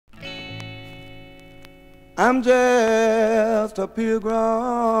I'm just a pilgrim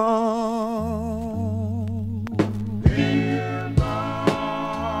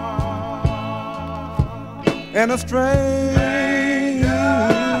and a stranger.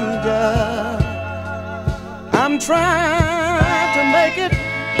 I'm trying to make it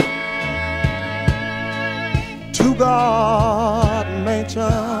to God's mansion.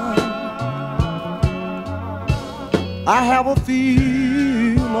 I have a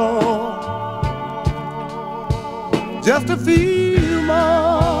few more, just a few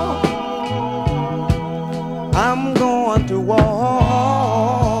more. I'm going to walk,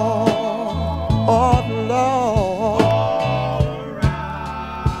 oh Lord,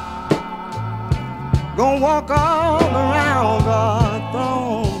 gonna walk all around God's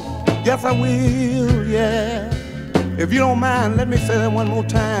throne. Yes, I will, yeah. If you don't mind, let me say that one more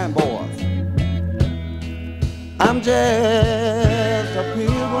time, boys. I'm just a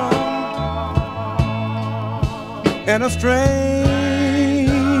pilgrim and a stranger.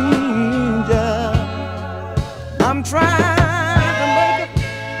 I'm trying to make it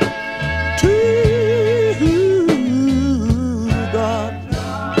to God.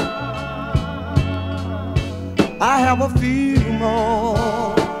 I have a few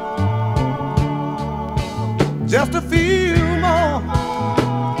more, just a few more.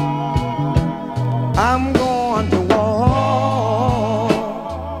 I'm going to walk,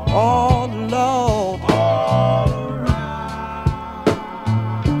 oh Lord,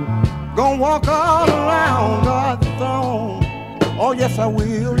 gonna walk all around God's throne. Oh yes, I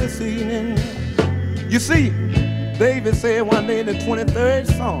will this evening. You see, David said one day in the 23rd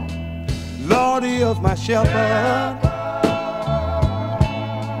Psalm, Lord is my shepherd,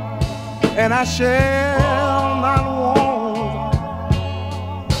 and I shall not want.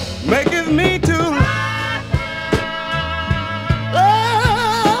 Maketh me to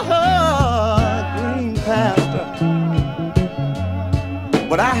green pasture.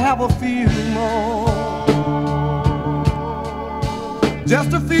 But I have a few more,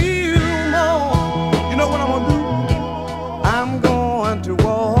 just a few more. You know what I'm gonna do? I'm going to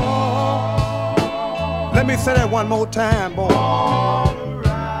walk. Let me say that one more time, boy.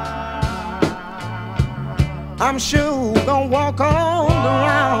 I'm sure gonna walk all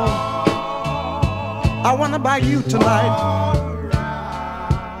around. I wonder about you tonight.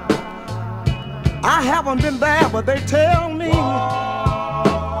 I haven't been there, but they tell me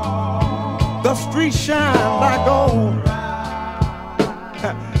the streets shine like gold.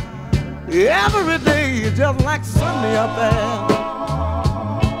 Every day is just like Sunday up there,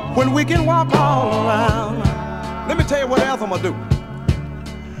 when we can walk all around. Let me tell you what else I'm gonna do.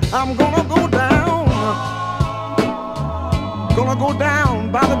 I'm gonna go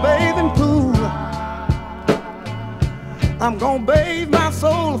down by the bathing pool. I'm gonna bathe my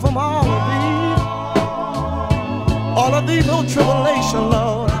soul from all of these old tribulation love.